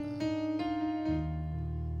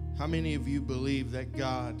How many of you believe that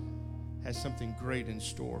God has something great in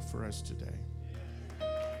store for us today?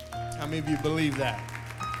 How many of you believe that?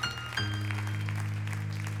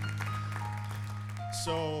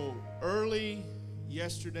 So early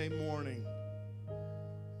yesterday morning,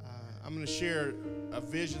 I'm going to share a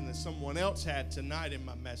vision that someone else had tonight in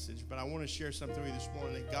my message, but I want to share something with you this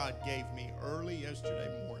morning that God gave me early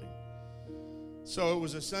yesterday morning. So it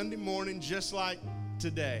was a Sunday morning just like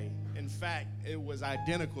today. In fact, it was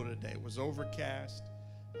identical today. It was overcast,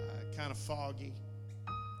 kind of foggy,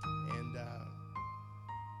 and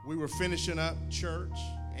we were finishing up church,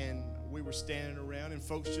 and we were standing around, and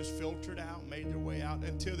folks just filtered out, made their way out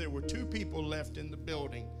until there were two people left in the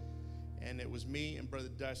building, and it was me and Brother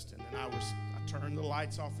Dustin. And I turned the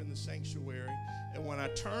lights off in the sanctuary, and when I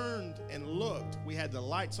turned and looked, we had the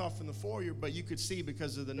lights off in the foyer, but you could see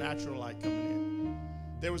because of the natural light coming in.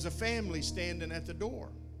 There was a family standing at the door,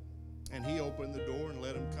 and he opened the door and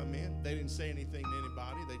let them come in. They didn't say anything to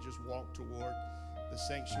anybody. They just walked toward the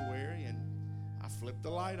sanctuary, and I flipped the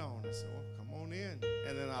light on. I said, well, come on in.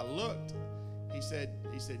 And then I looked. He said,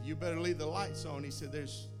 you better leave the lights on. He said,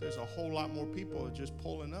 there's a whole lot more people just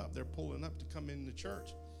pulling up. They're pulling up to come in the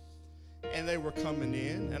church. And they were coming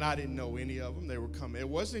in, and I didn't know any of them. They were coming. It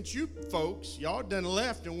wasn't you folks. Y'all done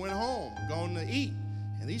left and went home, gone to eat.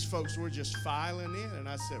 And these folks were just filing in. And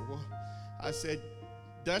I said,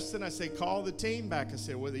 Dustin, I said, call the team back. I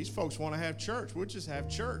said, well, these folks want to have church. We'll just have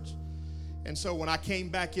church. And so when I came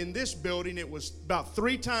back in this building, it was about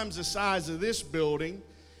 3 times the size of this building,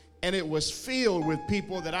 and it was filled with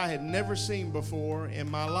people that I had never seen before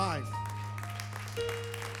in my life.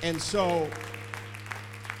 And so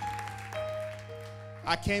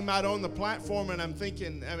I came out on the platform, and I'm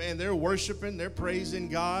thinking, and they're worshiping, they're praising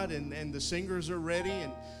God, and the singers are ready,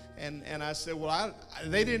 and I said, well,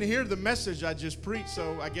 they didn't hear the message I just preached,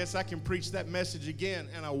 so I guess I can preach that message again.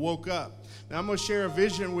 And I woke up. Now, I'm going to share a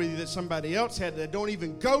vision with you that somebody else had that don't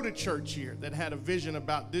even go to church here, that had a vision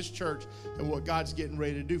about this church and what God's getting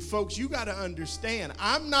ready to do. Folks, you got to understand,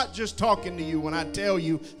 I'm not just talking to you when I tell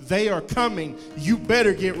you they are coming. You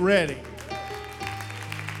better get ready.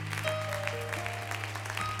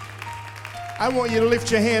 I want you to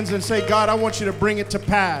lift your hands and say, God, I want you to bring it to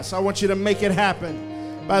pass. I want you to make it happen.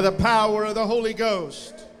 By the power of the Holy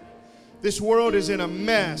Ghost. This world is in a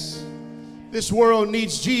mess. This world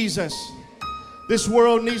needs Jesus. This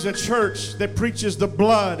world needs a church that preaches the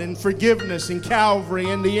blood and forgiveness and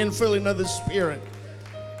Calvary and the infilling of the Spirit.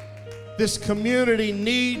 This community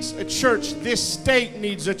needs a church. This state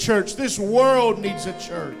needs a church. This world needs a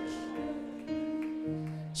church.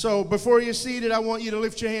 So before you're seated, I want you to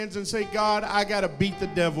lift your hands and say, God, I got to beat the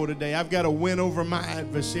devil today. I've got to win over my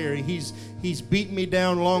adversary. He's beaten me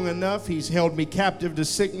down long enough. He's held me captive to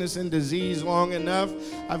sickness and disease long enough.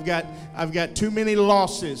 I've got too many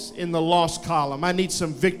losses in the loss column. I need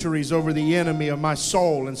some victories over the enemy of my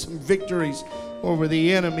soul and some victories over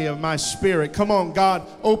the enemy of my spirit. Come on, God,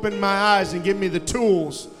 open my eyes and give me the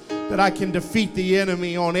tools that I can defeat the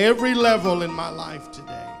enemy on every level in my life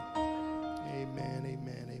today.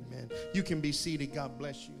 You can be seated. God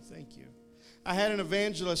bless you. Thank you. I had an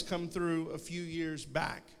evangelist come through a few years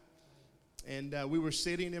back, and we were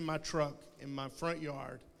sitting in my truck in my front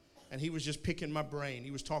yard, and he was just picking my brain.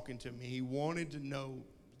 He was talking to me. He wanted to know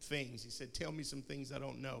things. He said, tell me some things I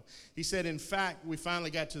don't know. He said, in fact, we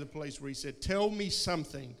finally got to the place where he said, tell me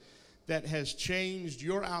something that has changed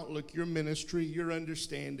your outlook, your ministry, your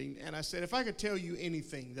understanding. And I said, if I could tell you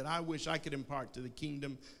anything that I wish I could impart to the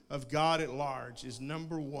kingdom of God at large is,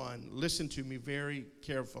 number one, listen to me very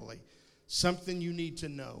carefully. Something you need to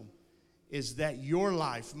know is that your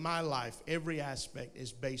life, my life, every aspect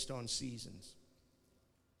is based on seasons.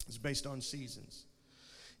 It's based on seasons.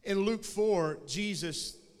 In Luke 4,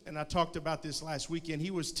 Jesus, and I talked about this last weekend,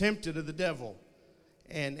 he was tempted of the devil.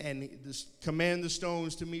 And command the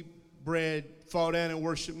stones to me bread, fall down and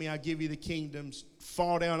worship me, I'll give you the kingdoms.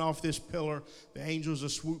 Fall down off this pillar, the angels will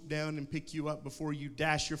swoop down and pick you up before you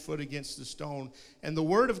dash your foot against the stone. And the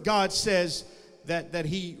word of God says that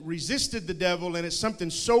he resisted the devil, and it's something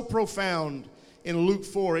so profound in Luke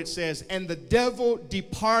 4. It says, and the devil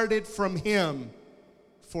departed from him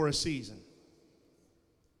for a season.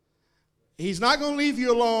 He's not going to leave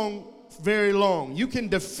you alone very long. You can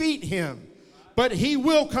defeat him, but he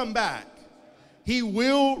will come back. He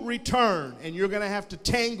will return, and you're going to have to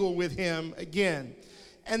tangle with him again.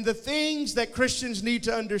 And the things that Christians need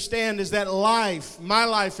to understand is that life, my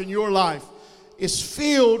life and your life, is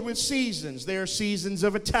filled with seasons. There are seasons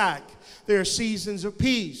of attack. There are seasons of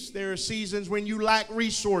peace. There are seasons when you lack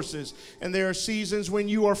resources. And there are seasons when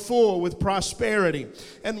you are full with prosperity.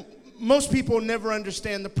 And most people never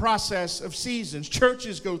understand the process of seasons.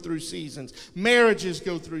 Churches go through seasons. Marriages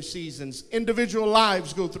go through seasons. Individual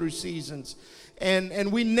lives go through seasons.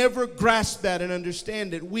 And we never grasp that and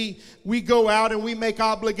understand it. We go out and we make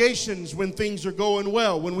obligations when things are going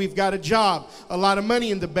well, when we've got a job, a lot of money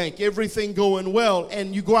in the bank, everything going well.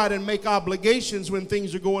 And you go out and make obligations when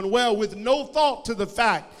things are going well with no thought to the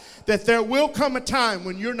fact that there will come a time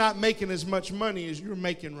when you're not making as much money as you're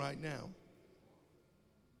making right now.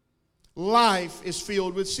 Life is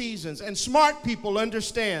filled with seasons, and smart people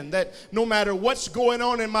understand that no matter what's going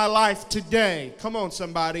on in my life today, come on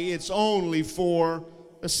somebody, it's only for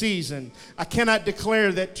a season. I cannot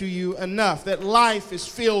declare that to you enough, that life is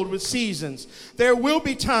filled with seasons. There will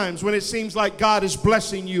be times when it seems like God is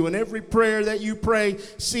blessing you and every prayer that you pray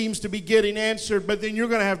seems to be getting answered, but then you're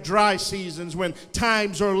going to have dry seasons when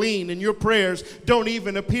times are lean and your prayers don't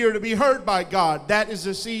even appear to be heard by God. That is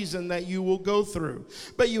a season that you will go through.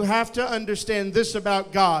 But you have to understand this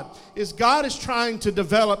about God, is God is trying to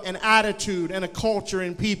develop an attitude and a culture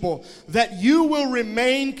in people that you will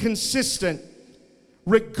remain consistent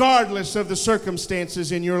regardless of the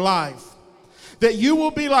circumstances in your life. That you will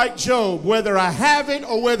be like Job, whether I have it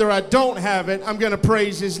or whether I don't have it, I'm going to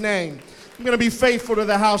praise his name. I'm going to be faithful to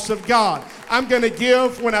the house of God. I'm going to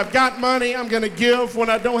give when I've got money. I'm going to give when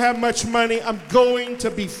I don't have much money. I'm going to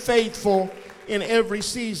be faithful in every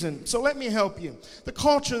season. So let me help you. The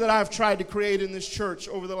culture that I've tried to create in this church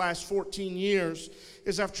over the last 14 years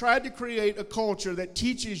is I've tried to create a culture that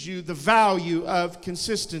teaches you the value of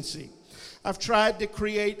consistency. I've tried to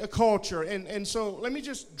create a culture, and so let me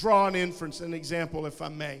just draw an inference, an example, if I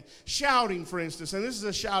may. Shouting, for instance, and this is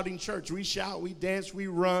a shouting church. We shout, we dance, we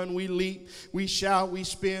run, we leap, we shout, we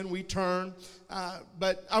spin, we turn.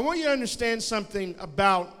 But I want you to understand something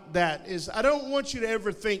about that, is I don't want you to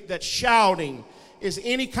ever think that shouting is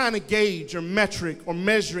any kind of gauge or metric or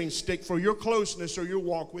measuring stick for your closeness or your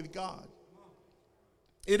walk with God.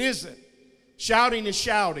 It isn't. Shouting is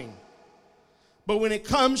shouting. But when it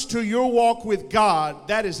comes to your walk with God,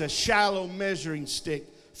 that is a shallow measuring stick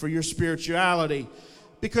for your spirituality.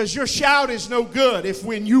 Because your shout is no good if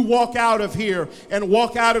when you walk out of here and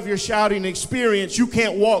walk out of your shouting experience, you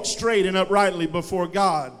can't walk straight and uprightly before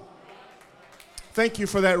God. Thank you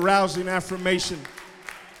for that rousing affirmation.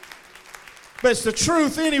 But it's the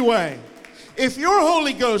truth anyway. If your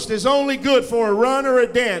Holy Ghost is only good for a run or a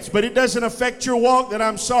dance, but it doesn't affect your walk, then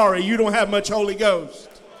I'm sorry, you don't have much Holy Ghost.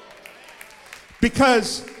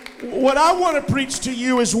 Because what I want to preach to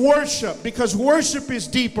you is worship, because worship is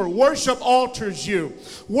deeper. Worship alters you.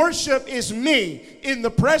 Worship is me in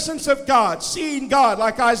the presence of God, seeing God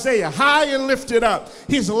like Isaiah, high and lifted up,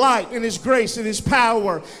 his light and his grace and his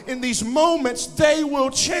power. In these moments, they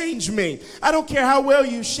will change me. I don't care how well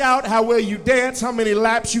you shout, how well you dance, how many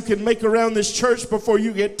laps you can make around this church before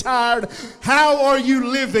you get tired. How are you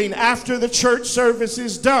living after the church service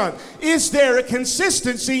is done? Is there a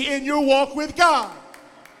consistency in your walk with God?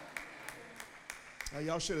 Now,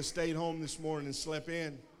 y'all should have stayed home this morning and slept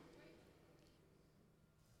in.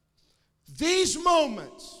 These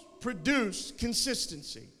moments produce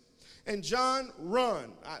consistency. And John,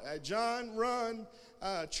 run.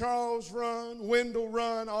 Charles, run. Wendell,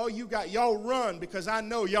 run. All you got, y'all run, because I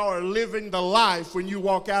know y'all are living the life when you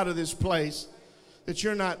walk out of this place, that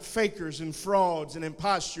you're not fakers and frauds and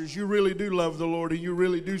imposters. You really do love the Lord and you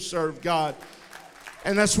really do serve God.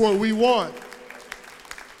 And that's what we want.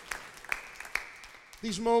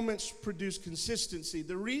 These moments produce consistency.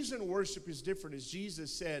 The reason worship is different is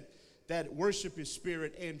Jesus said that worship is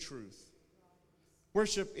spirit and truth.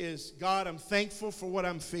 Worship is, God, I'm thankful for what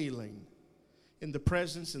I'm feeling in the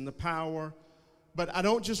presence and the power, but I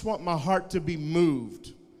don't just want my heart to be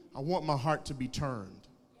moved. I want my heart to be turned.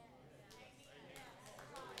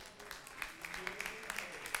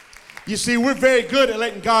 You see, we're very good at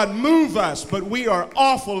letting God move us, but we are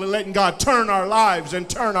awful at letting God turn our lives and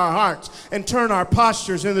turn our hearts and turn our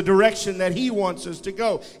postures in the direction that he wants us to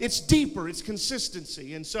go. It's deeper, it's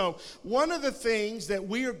consistency. And so one of the things that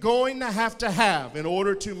we are going to have in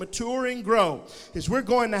order to mature and grow is we're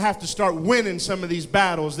going to have to start winning some of these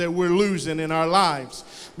battles that we're losing in our lives.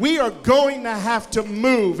 We are going to have to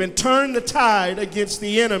move and turn the tide against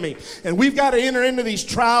the enemy. And we've got to enter into these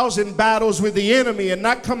trials and battles with the enemy and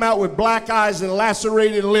not come out with black eyes and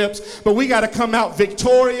lacerated lips, but we got to come out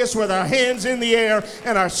victorious with our hands in the air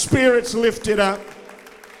and our spirits lifted up.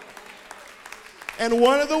 And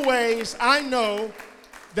one of the ways I know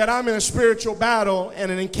that I'm in a spiritual battle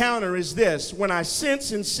and an encounter is this: when I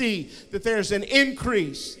sense and see that there's an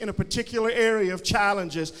increase in a particular area of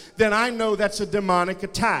challenges, then I know that's a demonic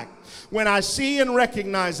attack. When I see and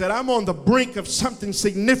recognize that I'm on the brink of something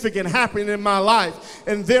significant happening in my life,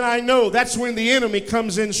 and then I know that's when the enemy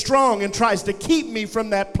comes in strong and tries to keep me from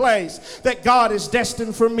that place that God is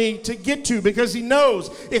destined for me to get to, because he knows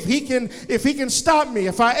if he can stop me,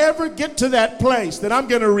 if I ever get to that place, then I'm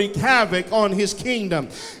going to wreak havoc on his kingdom.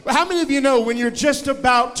 How many of you know when you're just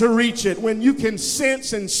about to reach it, when you can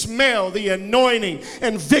sense and smell the anointing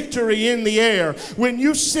and victory in the air, when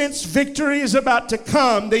you sense victory is about to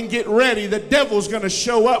come, then get ready. The devil's going to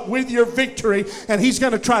show up with your victory, and he's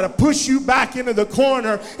going to try to push you back into the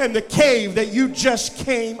corner and the cave that you just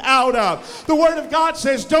came out of. The Word of God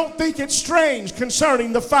says, don't think it's strange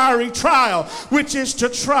concerning the fiery trial, which is to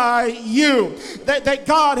try you. That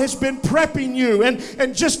God has been prepping you,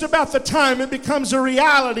 and just about the time it becomes a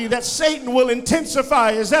reality that Satan will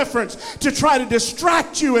intensify his efforts to try to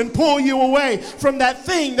distract you and pull you away from that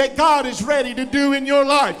thing that God is ready to do in your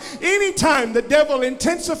life. Anytime the devil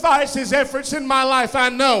intensifies his efforts in my life, I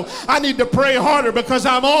know I need to pray harder, because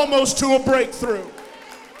I'm almost to a breakthrough.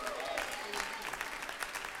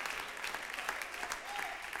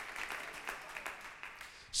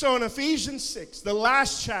 So in Ephesians 6, the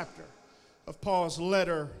last chapter of Paul's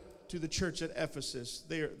letter to the church at Ephesus,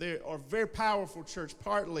 they are a very powerful church,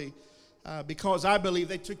 partly because I believe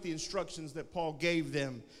they took the instructions that Paul gave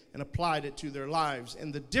them and applied it to their lives.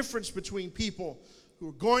 And the difference between people who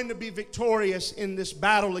are going to be victorious in this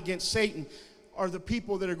battle against Satan are the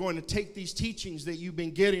people that are going to take these teachings that you've been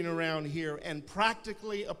getting around here and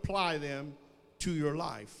practically apply them to your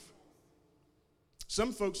life.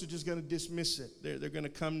 Some folks are just going to dismiss it. They're going to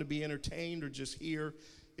come to be entertained or just hear.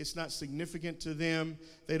 It's not significant to them.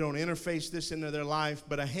 They don't interface this into their life.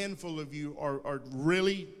 But a handful of you are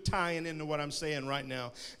really tying into what I'm saying right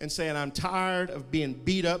now and saying, I'm tired of being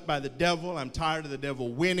beat up by the devil. I'm tired of the devil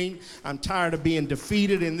winning. I'm tired of being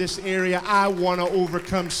defeated in this area. I want to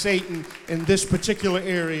overcome Satan in this particular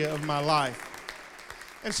area of my life.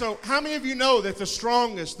 And so how many of you know that the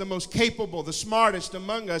strongest, the most capable, the smartest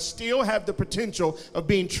among us still have the potential of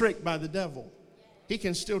being tricked by the devil? He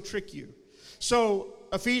can still trick you. So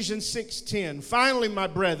Ephesians 6:10, finally, my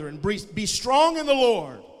brethren, be strong in the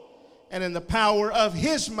Lord and in the power of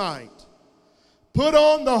his might. Put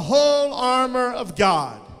on the whole armor of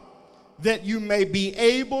God, that you may be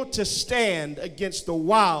able to stand against the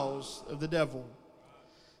wiles of the devil.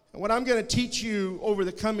 And what I'm going to teach you over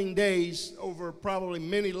the coming days, over probably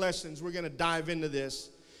many lessons, we're going to dive into this,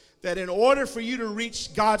 that in order for you to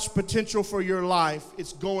reach God's potential for your life,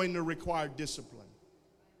 it's going to require discipline.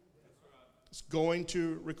 It's going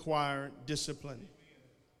to require discipline.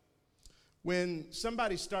 When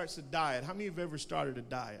somebody starts a diet, how many of you have ever started a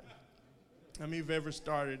diet? How many of you have ever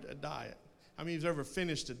started a diet? How many of you have ever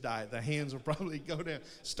finished a diet? The hands will probably go down.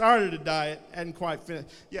 Started a diet, hadn't quite finished.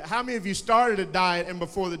 Yeah, how many of you started a diet and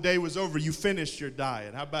before the day was over, you finished your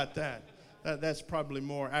diet? How about that? That's probably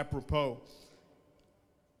more apropos.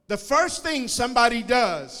 The first thing somebody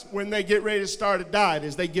does when they get ready to start a diet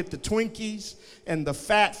is they get the Twinkies and the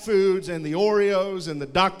fat foods and the Oreos and the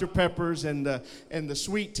Dr. Peppers and the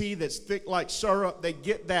sweet tea that's thick like syrup. They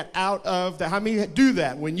get that out of the. How many do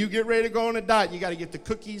that? When you get ready to go on a diet, you got to get the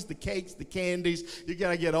cookies, the cakes, the candies. You got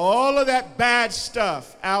to get all of that bad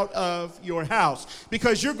stuff out of your house,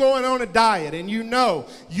 because you're going on a diet, and you know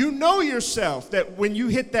yourself that when you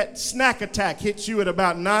hit that snack attack hits you at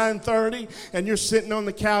about 9:30 and you're sitting on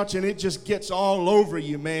the couch and it just gets all over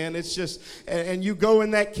you, man. It's just, and you go in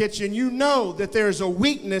that kitchen, you know that there's a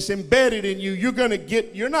weakness embedded in you.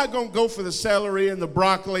 You're not going to go for the celery and the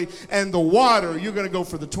broccoli and the water. You're going to go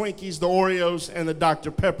for the Twinkies, the Oreos, and the Dr.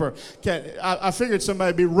 Pepper. I figured somebody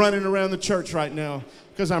would be running around the church right now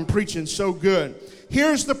because I'm preaching so good.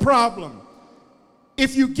 Here's the problem.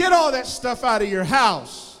 If you get all that stuff out of your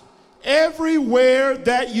house, everywhere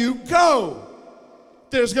that you go,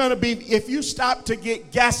 there's going to be, if you stop to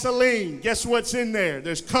get gasoline, guess what's in there?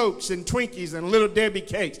 There's Cokes and Twinkies and Little Debbie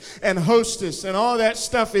cakes and Hostess, and all that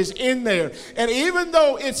stuff is in there. And even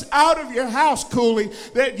though it's out of your house, Cooley,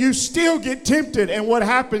 that you still get tempted. And what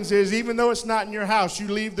happens is, even though it's not in your house, you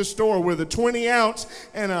leave the store with a 20-ounce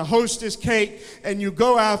and a Hostess cake, and you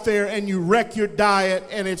go out there and you wreck your diet,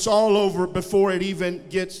 and it's all over before it even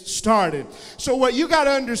gets started. So what you got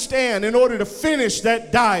to understand, in order to finish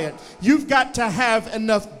that diet, you've got to have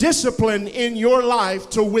enough discipline in your life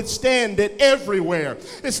to withstand it everywhere.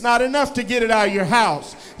 It's not enough to get it out of your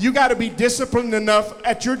house. You got to be disciplined enough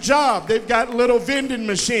at your job. They've got little vending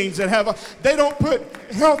machines that they don't put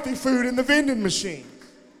healthy food in the vending machine.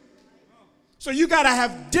 So you got to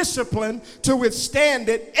have discipline to withstand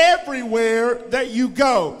it everywhere that you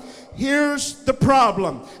go. Here's the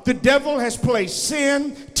problem. The devil has placed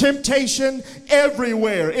sin, temptation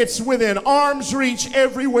everywhere. It's within arm's reach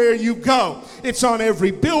everywhere you go. It's on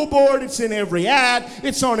every billboard. It's in every ad.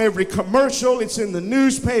 It's on every commercial. It's in the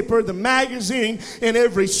newspaper, the magazine, in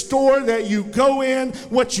every store that you go in,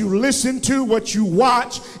 what you listen to, what you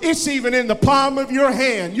watch. It's even in the palm of your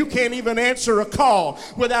hand. You can't even answer a call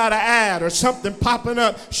without an ad or something popping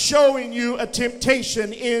up showing you a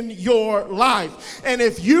temptation in your life. And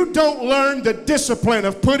if you don't learn the discipline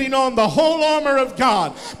of putting on the whole armor of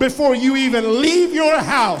God before you even leave your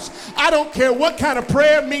house, I don't care what kind of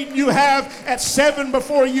prayer meeting you have at 7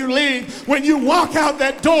 before you leave, when you walk out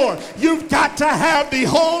that door, you've got to have the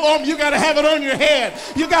whole armor. You got to have it on your head.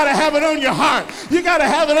 You got to have it on your heart. You got to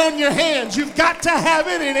have it on your hands. You've got to have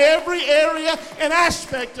it in every area and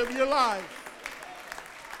aspect of your life.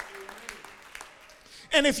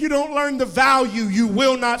 And if you don't learn the value, you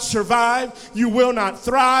will not survive. You will not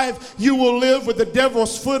thrive. You will live with the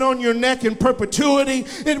devil's foot on your neck in perpetuity.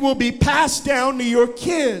 It will be passed down to your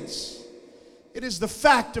kids. It is the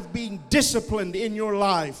fact of being disciplined in your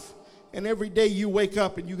life. And every day you wake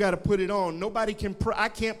up and you got to put it on. Nobody can pray. I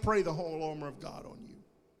can't pray the whole armor of God on you.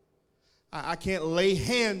 I can't lay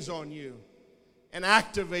hands on you and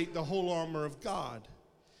activate the whole armor of God.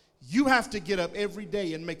 You have to get up every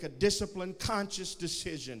day and make a disciplined, conscious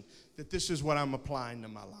decision that this is what I'm applying to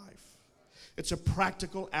my life. It's a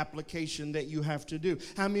practical application that you have to do.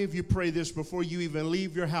 How many of you pray this before you even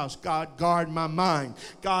leave your house? God, guard my mind.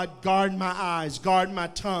 God, guard my eyes. Guard my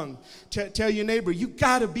tongue. Tell your neighbor, you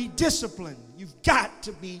got to be disciplined. You've got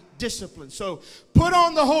to be disciplined. So put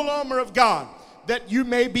on the whole armor of God, that you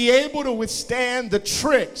may be able to withstand the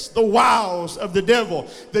tricks, the wiles of the devil.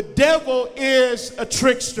 The devil is a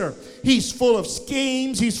trickster. He's full of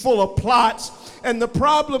schemes. He's full of plots. And the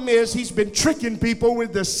problem is he's been tricking people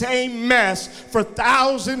with the same mess for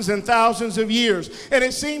thousands and thousands of years. And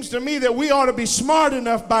it seems to me that we ought to be smart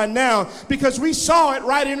enough by now, because we saw it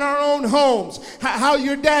right in our own homes. How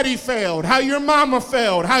your daddy failed, how your mama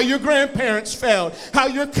failed, how your grandparents failed, how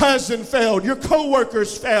your cousin failed, your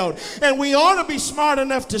coworkers failed. And we ought to be smart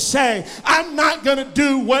enough to say, I'm not going to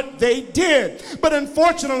do what they did. But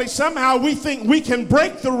unfortunately, somehow we think we can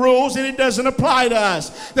break the rules and it doesn't apply to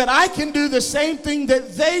us. That I can do the same thing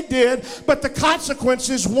that they did, but the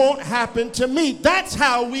consequences won't happen to me. That's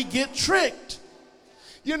how we get tricked.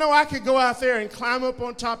 You know, I could go out there and climb up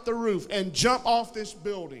on top of the roof and jump off this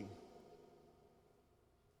building.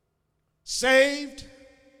 Saved,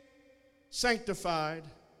 sanctified,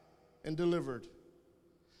 and delivered.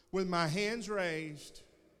 With my hands raised,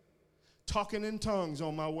 talking in tongues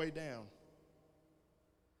on my way down.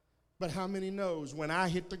 But how many knows when I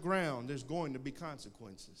hit the ground, there's going to be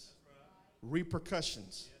consequences,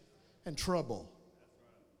 repercussions, and trouble.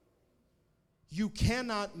 You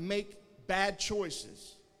cannot make bad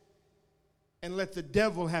choices and let the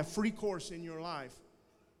devil have free course in your life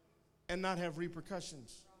and not have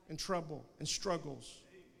repercussions and trouble and struggles.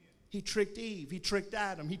 He tricked Eve. He tricked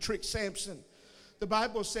Adam. He tricked Samson. The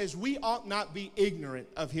Bible says we ought not be ignorant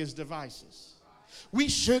of his devices. We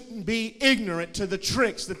shouldn't be ignorant to the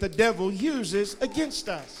tricks that the devil uses against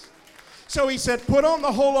us. So he said, put on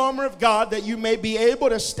the whole armor of God that you may be able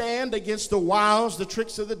to stand against the wiles, the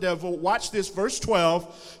tricks of the devil. Watch this, verse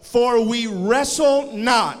 12. For we wrestle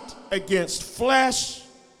not against flesh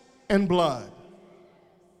and blood.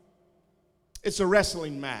 It's a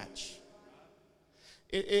wrestling match.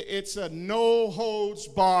 It's a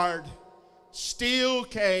no-holds-barred, steel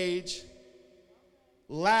cage,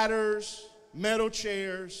 ladders, metal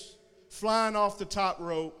chairs, flying off the top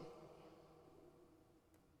rope.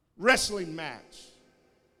 Wrestling match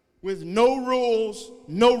with no rules,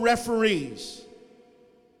 no referees.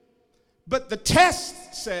 But the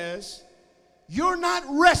test says you're not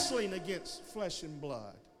wrestling against flesh and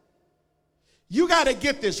blood. You got to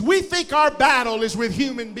get this. We think our battle is with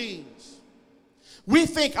human beings. We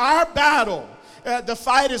think our battle, the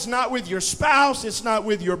fight is not with your spouse, it's not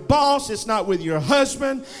with your boss, it's not with your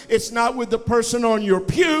husband, it's not with the person on your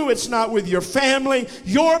pew, it's not with your family.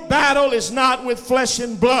 Your battle is not with flesh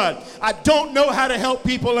and blood. I don't know how to help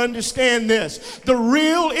people understand this. The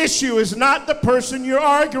real issue is not the person you're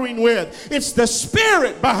arguing with. It's the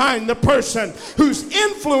spirit behind the person who's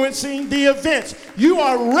influencing the events. You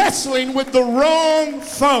are wrestling with the wrong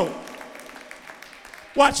foe.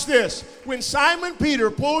 Watch this. when Simon Peter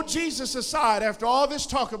pulled Jesus aside after all this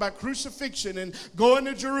talk about crucifixion and going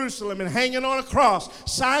to Jerusalem and hanging on a cross,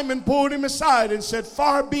 Simon pulled him aside and said,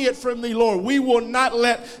 "Far be it from thee, Lord. We will not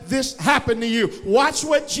let this happen to you." Watch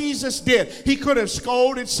what Jesus did. He could have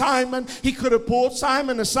scolded Simon. He could have pulled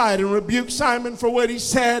Simon aside and rebuked Simon for what he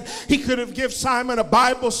said. He could have given Simon a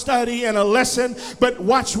Bible study and a lesson. But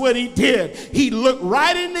watch what he did. He looked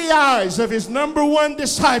right in the eyes of his number one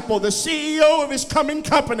disciple, the CEO of his coming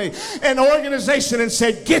company and organization, and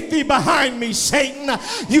said, "Get thee behind me, Satan.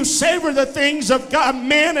 You savor the things of God,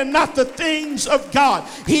 men, and not the things of God."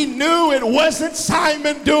 He knew it wasn't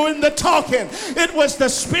Simon doing the talking. It was the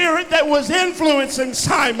Spirit that was influencing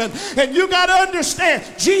Simon. And you got to understand,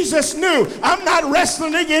 Jesus knew, I'm not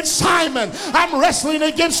wrestling against Simon. I'm wrestling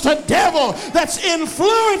against a devil that's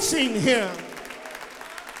influencing him.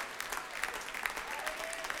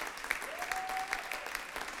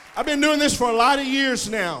 I've been doing this for a lot of years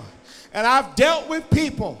now, and I've dealt with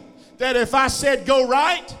people that if I said go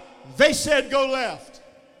right, they said go left.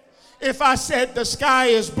 If I said the sky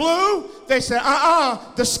is blue, they said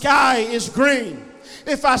the sky is green.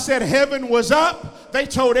 If I said heaven was up, they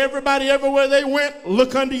told everybody everywhere they went,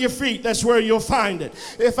 look under your feet. That's where you'll find it.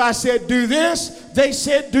 If I said do this, they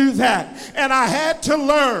said do that. And I had to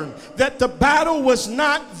learn that the battle was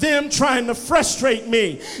not them trying to frustrate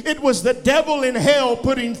me. It was the devil in hell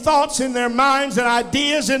putting thoughts in their minds and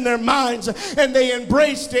ideas in their minds, and they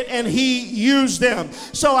embraced it and he used them.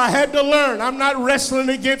 So I had to learn. I'm not wrestling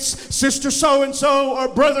against sister so-and-so or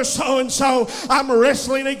brother so-and-so. I'm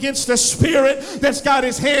wrestling against a spirit that's got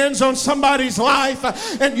his hands on somebody's life.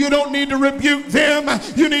 And you don't need to rebuke them.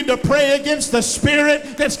 You need to pray against the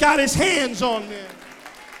spirit that's got his hands on them.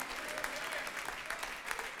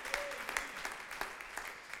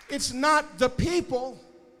 It's not the people,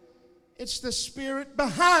 it's the spirit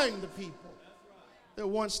behind the people that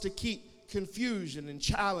wants to keep confusion and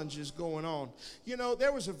challenges going on. You know,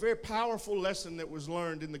 there was a very powerful lesson that was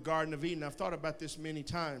learned in the Garden of Eden. I've thought about this many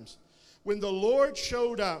times. When the Lord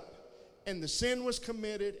showed up, and the sin was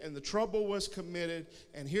committed, and the trouble was committed,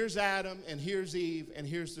 and here's Adam, and here's Eve, and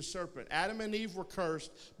here's the serpent. Adam and Eve were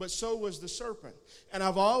cursed, but so was the serpent. And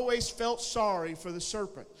I've always felt sorry for the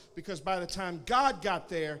serpent, because by the time God got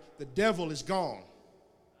there, the devil is gone.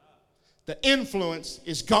 The influence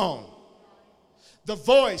is gone. The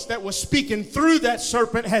voice that was speaking through that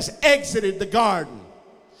serpent has exited the garden.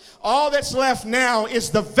 All that's left now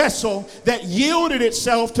is the vessel that yielded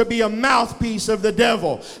itself to be a mouthpiece of the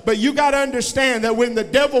devil. But you got to understand that when the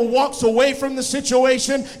devil walks away from the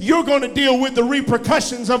situation, you're going to deal with the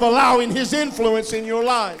repercussions of allowing his influence in your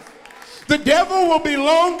life. The devil will be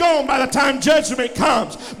long gone by the time judgment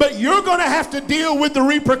comes, but you're going to have to deal with the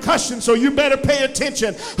repercussions, so you better pay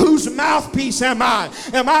attention. Whose mouthpiece am I?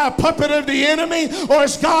 Am I a puppet of the enemy, or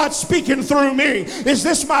is God speaking through me? Is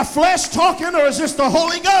this my flesh talking, or is this the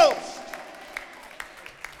Holy Ghost?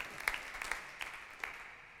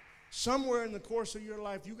 Somewhere in the course of your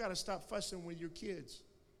life, you got to stop fussing with your kids.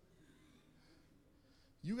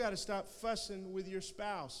 You got to stop fussing with your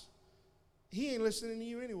spouse. He ain't listening to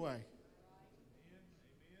you anyway.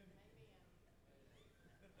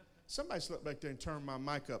 Somebody slept back there and turned my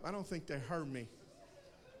mic up. I don't think they heard me.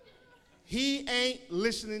 He ain't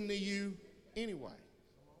listening to you anyway.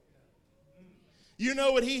 You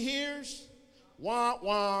know what he hears? Wah,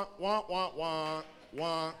 wah, wah, wah, wah,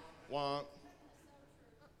 wah, wah.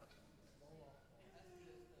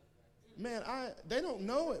 Man, they don't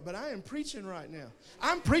know it, but I am preaching right now.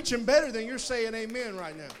 I'm preaching better than you're saying amen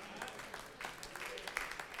right now.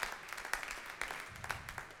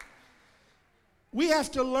 We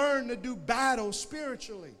have to learn to do battle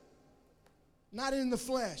spiritually, not in the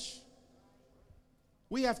flesh.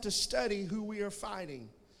 We have to study who we are fighting.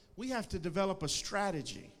 We have to develop a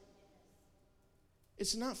strategy.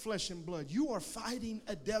 It's not flesh and blood. You are fighting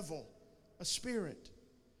a devil, a spirit.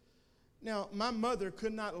 Now, my mother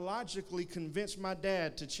could not logically convince my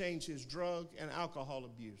dad to change his drug and alcohol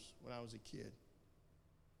abuse when I was a kid.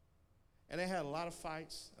 And they had a lot of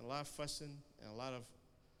fights and a lot of fussing and a lot of,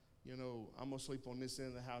 I'm going to sleep on this end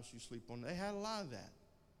of the house, you sleep on that. They had a lot of that.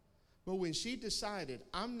 But when she decided,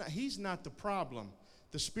 he's not the problem.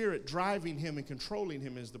 The spirit driving him and controlling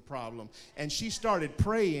him is the problem. And she started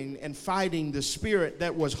praying and fighting the spirit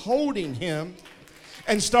that was holding him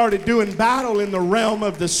and started doing battle in the realm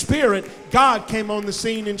of the spirit. God came on the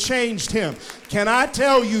scene and changed him. Can I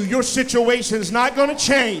tell you, your situation is not going to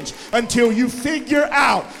change until you figure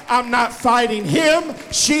out, I'm not fighting him.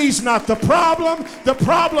 She's not the problem. The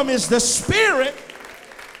problem is the spirit.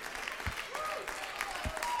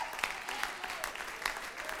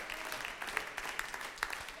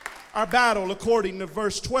 Our battle, according to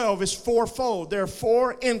verse 12, is fourfold. There are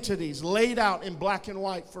four entities laid out in black and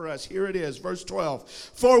white for us. Here it is, verse 12.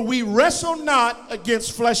 For we wrestle not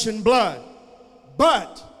against flesh and blood,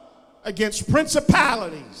 but against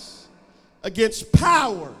principalities, against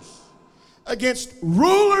powers, against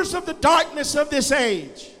rulers of the darkness of this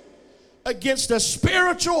age, against a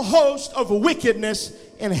spiritual host of wickedness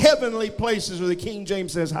in heavenly places, or the King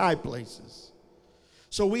James says high places.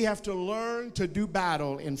 So we have to learn to do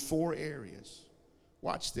battle in four areas.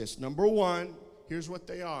 Watch this. Number one, here's what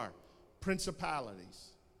they are. Principalities.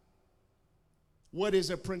 What is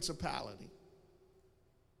a principality?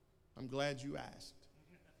 I'm glad you asked.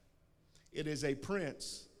 It is a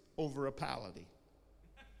prince over a pality.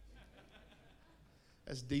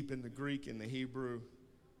 That's deep in the Greek and the Hebrew.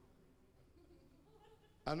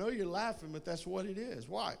 I know you're laughing, but that's what it is.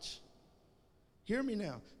 Watch. Hear me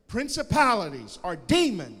now. Principalities are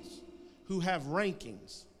demons who have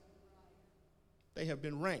rankings. They have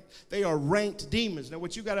been ranked. They are ranked demons. Now,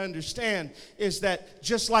 what you got to understand is that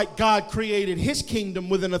just like God created his kingdom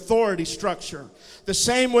with an authority structure, the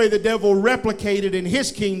same way the devil replicated in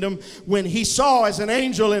his kingdom when he saw as an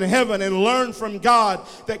angel in heaven and learned from God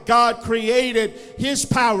that God created his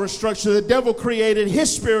power structure, the devil created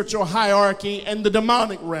his spiritual hierarchy and the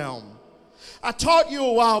demonic realm. I taught you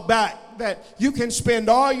a while back that you can spend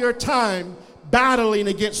all your time battling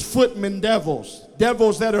against footmen devils.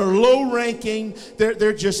 Devils that are low ranking,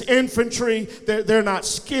 they're just infantry, they're not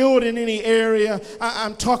skilled in any area.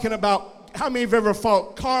 I'm talking about, how many have ever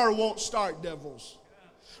fought car won't start devils?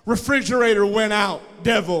 Refrigerator went out,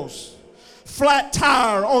 devils. Flat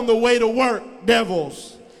tire on the way to work,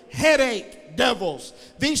 devils. Headache, devils.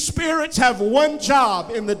 These spirits have one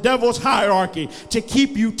job in the devil's hierarchy: to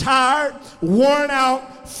keep you tired, worn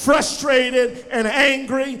out, frustrated, and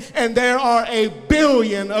angry. And there are a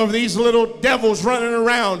billion of these little devils running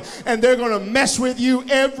around, and they're going to mess with you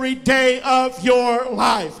every day of your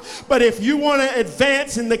life. But if you want to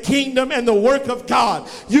advance in the kingdom and the work of God,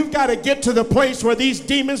 you've got to get to the place where these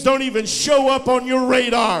demons don't even show up on your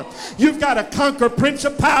radar. You've got to conquer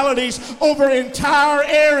principalities over entire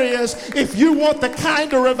areas. If you want the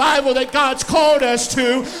kind of revival that God's called us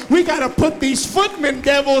to, we got to put these footmen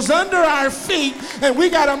devils under our feet, and we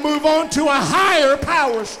got to move on to a higher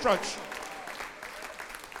power structure.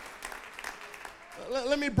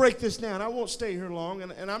 Let me break this down. I won't stay here long,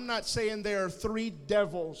 and I'm not saying there are three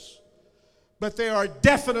devils, but there are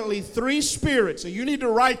definitely three spirits, and you need to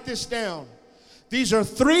write this down. These are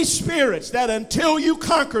three spirits that until you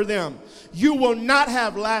conquer them, you will not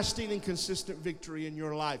have lasting and consistent victory in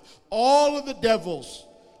your life. All of the devils,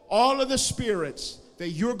 all of the spirits that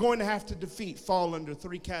you're going to have to defeat fall under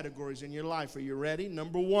three categories in your life. Are you ready?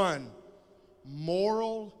 Number one,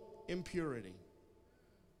 moral impurity.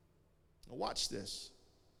 Now watch this.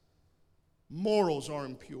 Morals are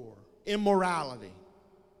impure. Immorality.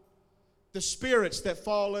 The spirits that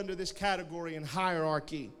fall under this category and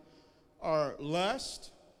hierarchy are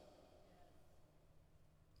lust,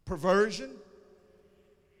 perversion,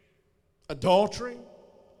 adultery,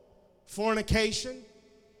 fornication,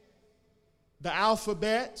 the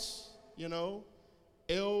alphabets, you know,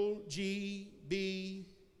 L, G, B,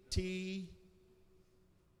 T,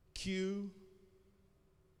 Q.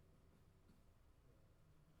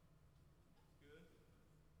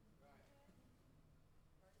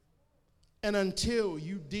 And until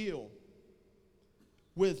you deal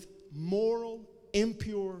with moral,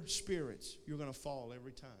 impure spirits, you're going to fall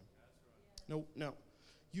every time. No.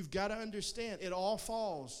 You've got to understand, it all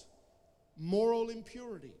falls. Moral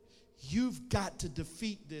impurity. You've got to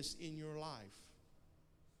defeat this in your life.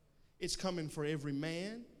 It's coming for every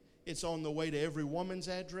man. It's on the way to every woman's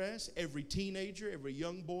address, every teenager, every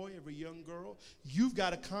young boy, every young girl. You've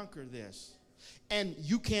got to conquer this. And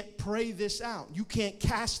you can't pray this out. You can't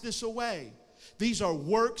cast this away. These are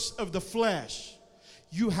works of the flesh.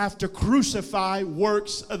 You have to crucify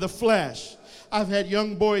works of the flesh. I've had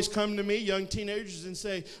young boys come to me, young teenagers, and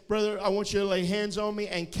say, "Brother, I want you to lay hands on me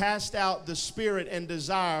and cast out the spirit and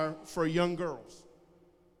desire for young girls."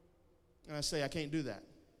 And I say, I can't do that.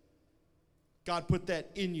 God put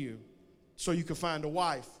that in you so you can find a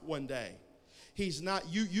wife one day. He's not,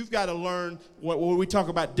 you've got to learn, when we talk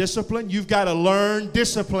about discipline, you've got to learn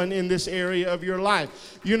discipline in this area of your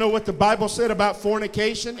life. You know what the Bible said about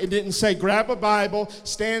fornication? It didn't say grab a Bible,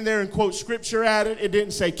 stand there and quote scripture at it. It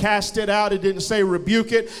didn't say cast it out. It didn't say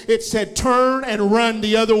rebuke it. It said turn and run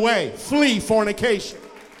the other way. Flee fornication.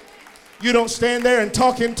 You don't stand there and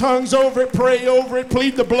talk in tongues over it, pray over it,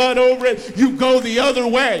 plead the blood over it. You go the other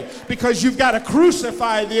way because you've got to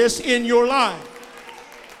crucify this in your life.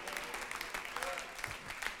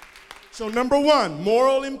 So number one,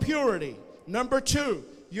 moral impurity. Number two,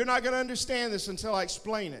 you're not going to understand this until I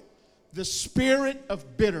explain it. The spirit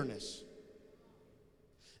of bitterness.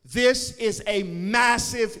 This is a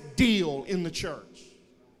massive deal in the church.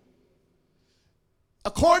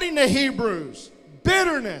 According to Hebrews,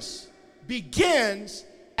 bitterness begins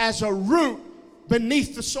as a root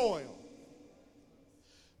beneath the soil.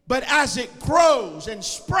 But as it grows and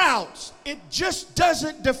sprouts, it just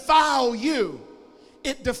doesn't defile you.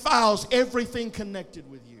 It defiles everything connected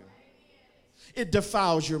with you. It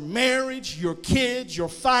defiles your marriage, your kids, your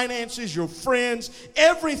finances, your friends,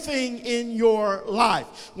 everything in your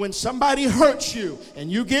life. When somebody hurts you and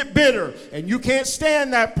you get bitter and you can't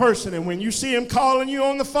stand that person, and when you see them calling you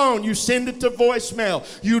on the phone, you send it to voicemail.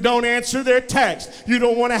 You don't answer their text. You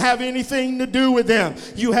don't want to have anything to do with them.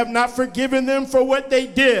 You have not forgiven them for what they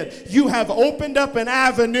did. You have opened up an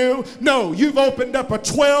avenue. No, you've opened up a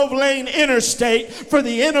 12-lane interstate for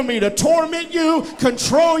the enemy to torment you,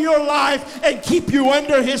 control your life, and keep you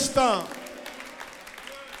under his thumb.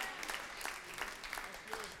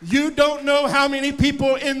 You don't know how many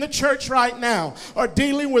people in the church right now are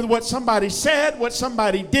dealing with what somebody said, what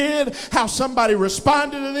somebody did, how somebody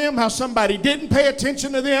responded to them, how somebody didn't pay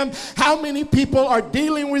attention to them. How many people are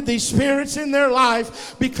dealing with these spirits in their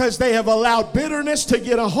life because they have allowed bitterness to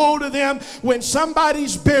get a hold of them. When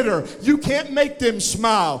somebody's bitter, you can't make them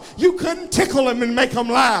smile. You couldn't tickle them and make them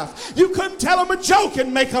laugh. You couldn't tell them a joke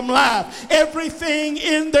and make them laugh. Everything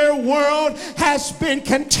in their world has been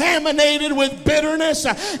contaminated with bitterness.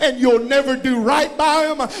 And you'll never do right by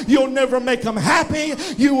them. You'll never make them happy.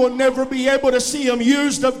 You will never be able to see them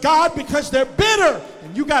used of God because they're bitter.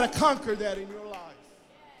 And you got to conquer that in your life.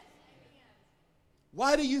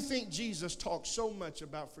 Why do you think Jesus talks so much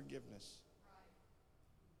about forgiveness?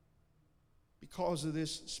 Because of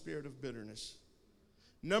this spirit of bitterness.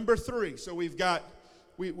 Number three, so we've got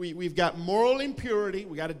moral impurity.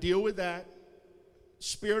 We got to deal with that.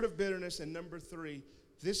 Spirit of bitterness. And number three,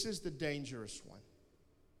 this is the dangerous one.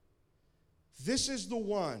 This is the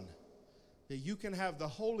one that you can have the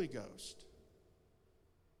Holy Ghost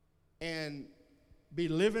and be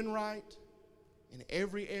living right in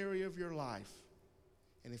every area of your life.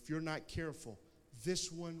 And if you're not careful,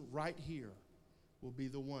 this one right here will be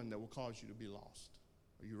the one that will cause you to be lost.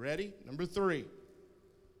 Are you ready? Number three,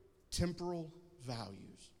 temporal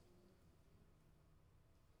values.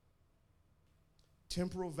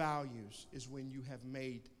 Temporal values is when you have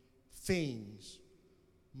made things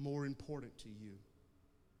more important to you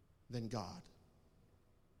than God.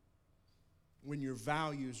 When your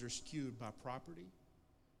values are skewed by property,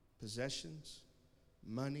 possessions,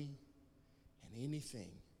 money, and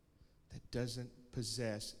anything that doesn't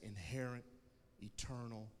possess inherent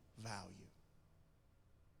eternal value.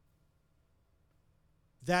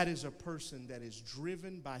 That is a person that is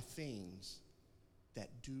driven by things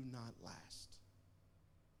that do not last.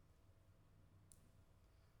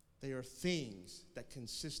 They are things that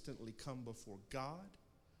consistently come before God,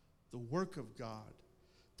 the work of God,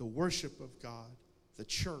 the worship of God, the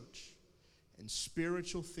church, and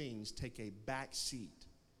spiritual things take a back seat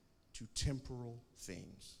to temporal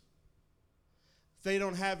things. They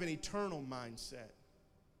don't have an eternal mindset.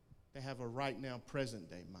 They have a right now,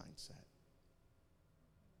 present day mindset.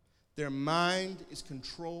 Their mind is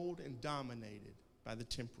controlled and dominated by the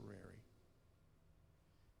temporary.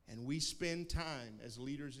 And we spend time as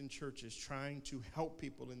leaders in churches trying to help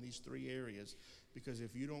people in these three areas, because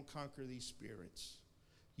if you don't conquer these spirits,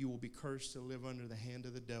 you will be cursed to live under the hand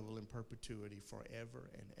of the devil in perpetuity forever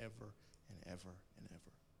and ever and ever and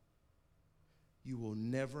ever. You will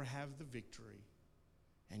never have the victory,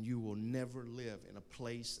 and you will never live in a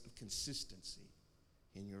place of consistency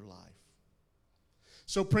in your life.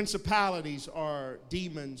 So principalities are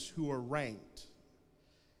demons who are ranked.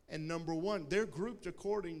 And number one, they're grouped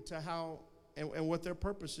according to how and what their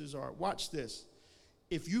purposes are. Watch this.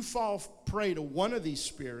 If you fall prey to one of these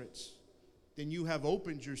spirits, then you have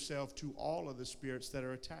opened yourself to all of the spirits that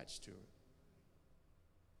are attached to it.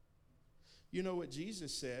 You know what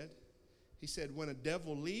Jesus said? He said, when a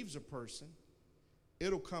devil leaves a person,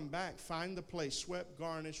 it'll come back, find the place swept,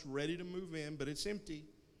 garnished, ready to move in, but it's empty.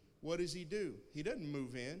 What does he do? He doesn't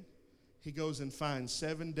move in. He goes and finds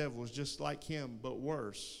 7 devils just like him, but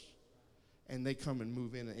worse. And they come and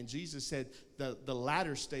move in. And Jesus said the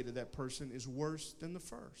latter state of that person is worse than the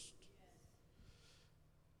first.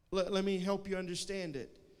 Let me help you understand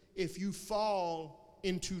it. If you fall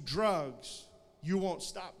into drugs, you won't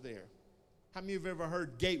stop there. How many of you have ever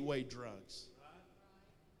heard gateway drugs?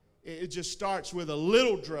 It just starts with a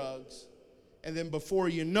little drugs, and then before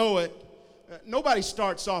you know it, nobody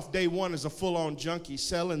starts off day one as a full-on junkie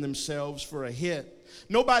selling themselves for a hit.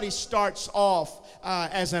 Nobody starts off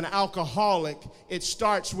as an alcoholic. It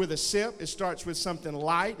starts with a sip. It starts with something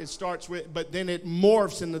light. But then it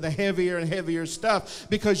morphs into the heavier and heavier stuff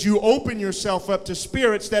because you open yourself up to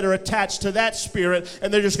spirits that are attached to that spirit,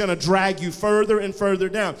 and they're just going to drag you further and further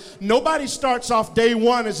down. Nobody starts off day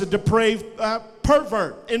one as a depraved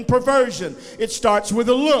pervert in perversion. It starts with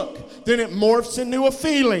a look, then it morphs into a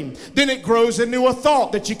feeling, then it grows into a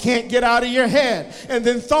thought that you can't get out of your head, and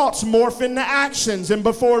then thoughts morph into actions, and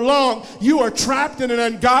before long you are trapped in an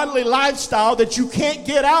ungodly lifestyle that you can't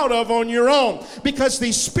get out of on your own, because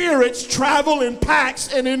these spirits travel in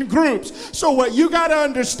packs and in groups. So what you got to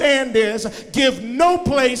understand is, give no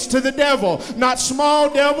place to the devil. Not small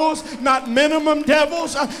devils, not minimum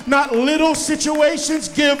devils, not little situations.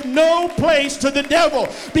 Give no place to the devil,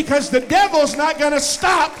 because the devil's not going to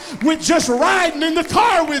stop with just riding in the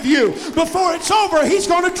car with you. Before it's over, he's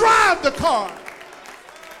going to drive the car.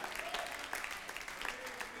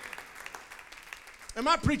 Am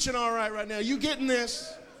I preaching all right now? You getting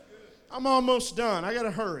this? I'm almost done. I got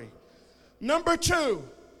to hurry. Number 2,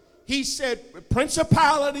 he said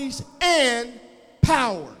principalities and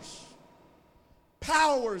powers.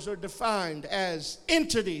 Powers are defined as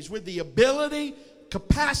entities with the ability,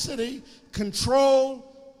 capacity,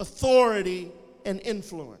 control, authority, and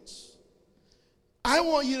influence. I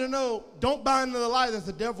want you to know, don't buy into the lie that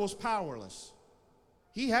the devil's powerless.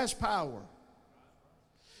 He has power.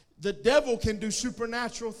 The devil can do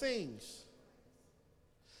supernatural things.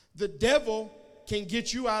 The devil can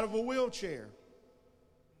get you out of a wheelchair.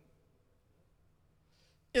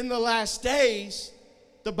 In the last days,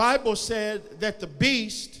 the Bible said that the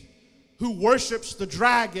beast who worships the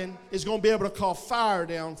dragon is going to be able to call fire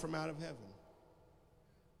down from out of heaven.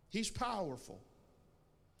 He's powerful.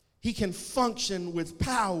 He can function with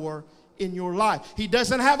power in your life. He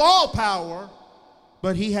doesn't have all power,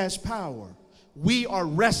 but he has power. We are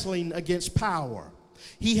wrestling against power.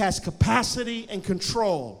 He has capacity and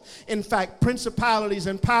control. In fact, principalities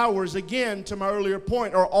and powers, again, to my earlier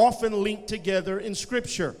point, are often linked together in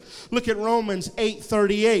Scripture. Look at Romans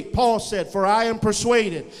 8:38. Paul said, "For I am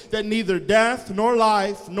persuaded that neither death, nor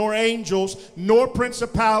life, nor angels, nor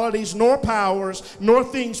principalities, nor powers, nor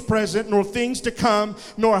things present, nor things to come,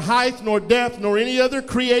 nor height, nor depth, nor any other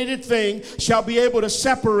created thing shall be able to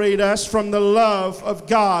separate us from the love of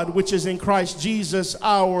God, which is in Christ Jesus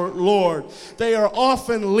our Lord." They are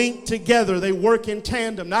often linked together. They work in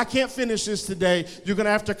tandem. Now, I can't finish this today. You're going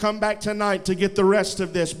to have to come back tonight to get the rest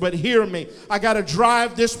of this. But hear me. I got to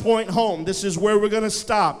drive this point home. This is where we're going to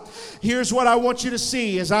stop. Here's what I want you to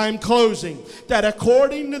see as I'm closing. That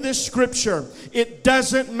according to this scripture, it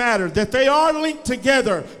doesn't matter. That they are linked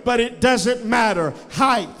together, but it doesn't matter.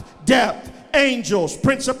 Height, depth, angels,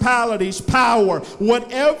 principalities, power,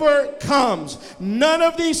 whatever comes, none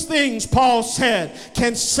of these things, Paul said,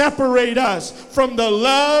 can separate us from the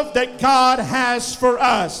love that God has for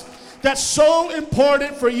us. That's so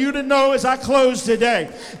important for you to know as I close today,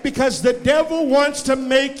 because the devil wants to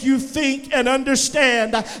make you think and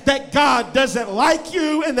understand that God doesn't like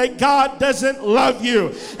you and that God doesn't love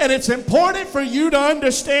you. And it's important for you to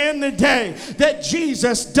understand today that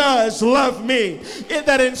Jesus does love me.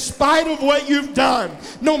 That in spite of what you've done,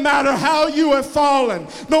 no matter how you have fallen,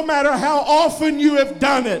 no matter how often you have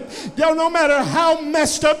done it, no matter how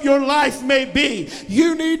messed up your life may be,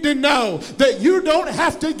 you need to know that you don't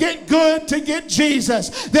have to get good to get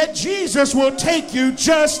Jesus, that Jesus will take you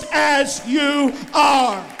just as you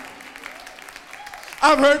are.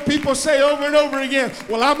 I've heard people say over and over again,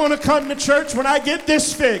 well, I'm going to come to church when I get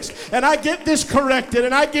this fixed, and I get this corrected,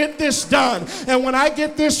 and I get this done. And when I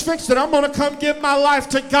get this fixed, then I'm going to come give my life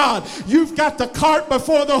to God. You've got the cart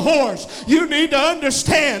before the horse. You need to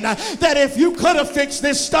understand that if you could have fixed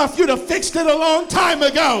this stuff, you'd have fixed it a long time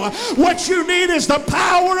ago. What you need is the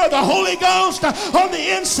power of the Holy Ghost on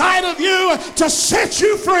the inside of you to set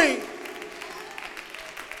you free.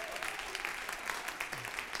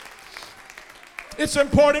 It's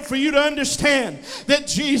important for you to understand that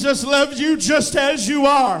Jesus loves you just as you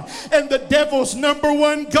are. And the devil's number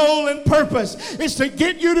one goal and purpose is to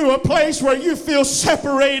get you to a place where you feel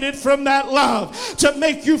separated from that love, to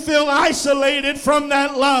make you feel isolated from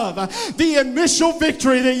that love. The initial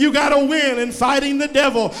victory that you got to win in fighting the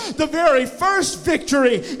devil, the very first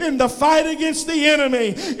victory in the fight against the enemy,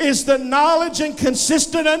 is the knowledge and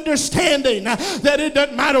consistent understanding that it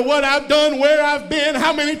doesn't matter what I've done, where I've been,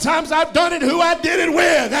 how many times I've done it, who I did it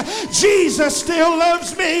with. Jesus still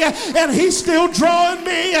loves me, and he's still drawing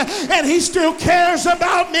me, and he still cares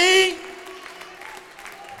about me.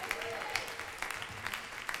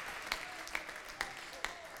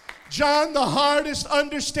 John, the hardest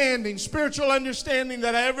understanding, spiritual understanding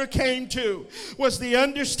that I ever came to was the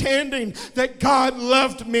understanding that God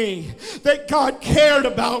loved me, that God cared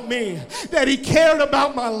about me, that He cared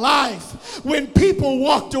about my life. When people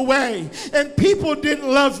walked away and people didn't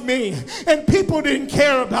love me and people didn't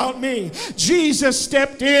care about me, Jesus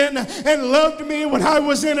stepped in and loved me when I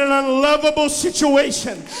was in an unlovable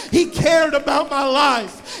situation. He cared about my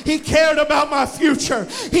life. He cared about my future.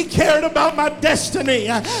 He cared about my destiny.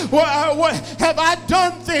 Have I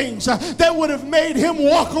done things that would have made Him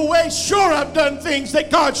walk away? Sure, I've done things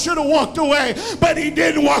that God should have walked away, but He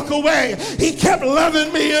didn't walk away. He kept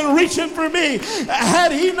loving me and reaching for me.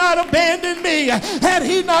 Had He not abandoned me, had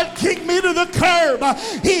He not kicked me to the curb,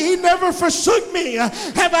 He never forsook me.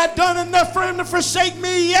 Have I done enough for Him to forsake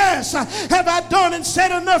me? Yes. Have I done and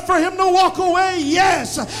said enough for Him to walk away?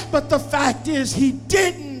 Yes. But the fact is, He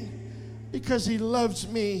didn't, because He loves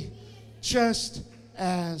me just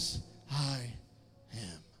as I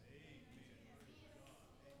am.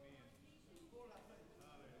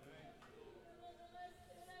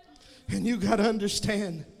 And you got to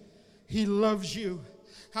understand, He loves you.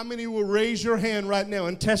 How many will raise your hand right now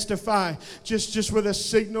and testify just with a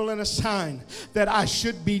signal and a sign that I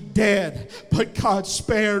should be dead, but God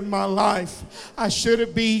spared my life? I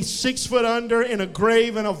should be 6 foot under in a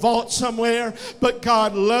grave in a vault somewhere, but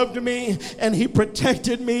God loved me and He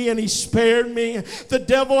protected me and He spared me. The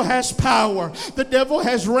devil has power. The devil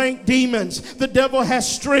has rank demons. The devil has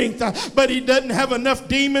strength, but he doesn't have enough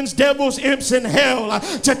demons, devils, imps in hell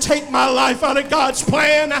to take my life out of God's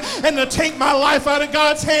plan and to take my life out of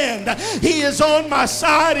God's hand. He is on my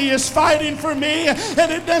side. He is fighting for me,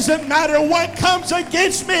 and it doesn't matter what comes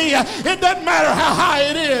against me. It doesn't matter how high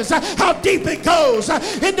it is, how deep it goes.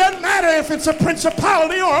 It doesn't matter if it's a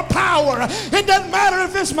principality or a power. It doesn't matter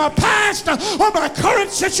if it's my past or my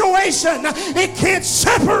current situation. It can't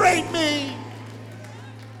separate me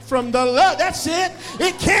from the love. That's it.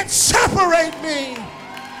 It can't separate me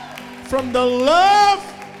from the love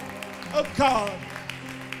of God.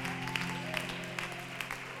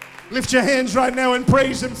 Lift your hands right now and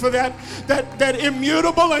praise Him for that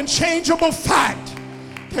immutable, unchangeable fact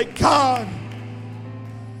that God,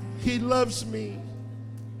 He loves me.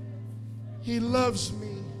 He loves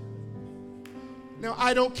me. Now,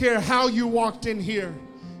 I don't care how you walked in here.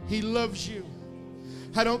 He loves you.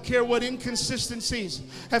 I don't care what inconsistencies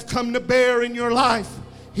have come to bear in your life.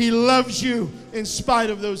 He loves you in spite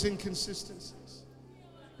of those inconsistencies.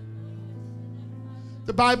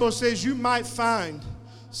 The Bible says you might find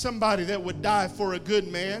somebody that would die for a good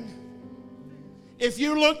man. If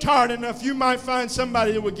you looked hard enough, you might find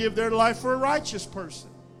somebody that would give their life for a righteous person.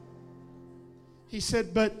 He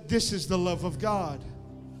said, but this is the love of God,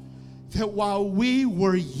 that while we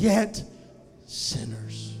were yet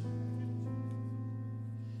sinners,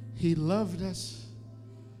 He loved us.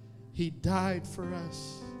 He died for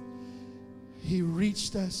us. He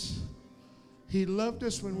reached us. He loved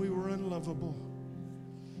us when we were unlovable.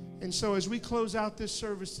 And so as we close out this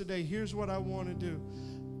service today, here's what I want to do.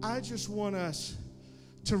 I just want us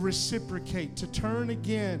to reciprocate, to turn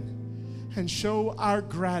again and show our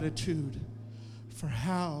gratitude for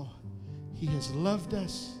how He has loved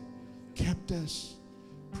us, kept us,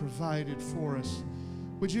 provided for us.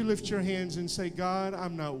 Would you lift your hands and say, God,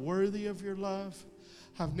 I'm not worthy of your love.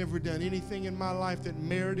 I've never done anything in my life that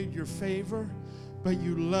merited your favor. But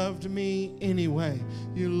you loved me anyway.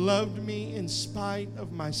 You loved me in spite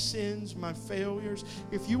of my sins, my failures.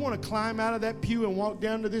 If you want to climb out of that pew and walk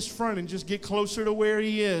down to this front and just get closer to where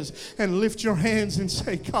He is and lift your hands and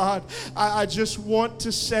say, God, I just want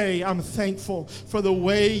to say I'm thankful for the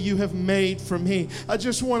way you have made for me. I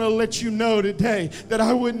just want to let you know today that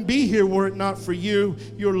I wouldn't be here were it not for you,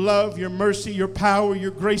 your love, your mercy, your power,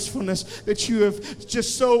 your gracefulness, that you have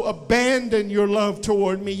just so abandoned your love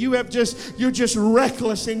toward me. You're just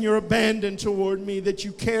reckless in your abandon toward me, that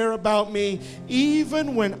you care about me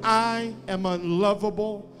even when I am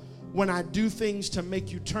unlovable, when I do things to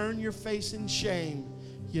make you turn your face in shame.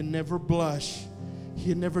 You never blush.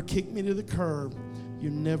 You never kick me to the curb. You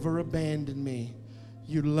never abandon me.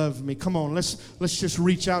 You love me. Come on, let's just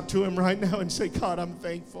reach out to Him right now and say, God, I'm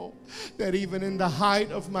thankful that even in the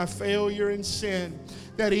height of my failure and sin,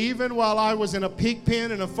 that even while I was in a pig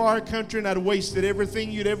pen in a far country and I'd wasted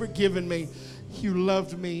everything you'd ever given me, you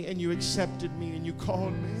loved me and you accepted me and you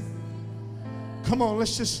called me. Come on,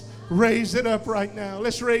 let's just raise it up right now.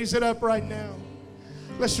 Let's raise it up right now.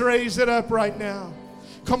 Let's raise it up right now.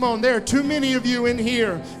 Come on, there are too many of you in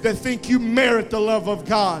here that think you merit the love of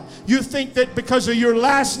God. You think that because of your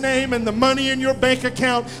last name and the money in your bank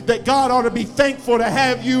account that God ought to be thankful to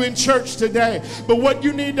have you in church today. But what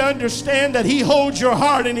you need to understand, that He holds your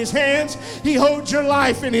heart in His hands. He holds your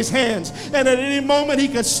life in His hands. And at any moment He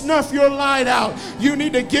could snuff your light out. You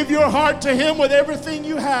need to give your heart to Him with everything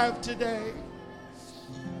you have today.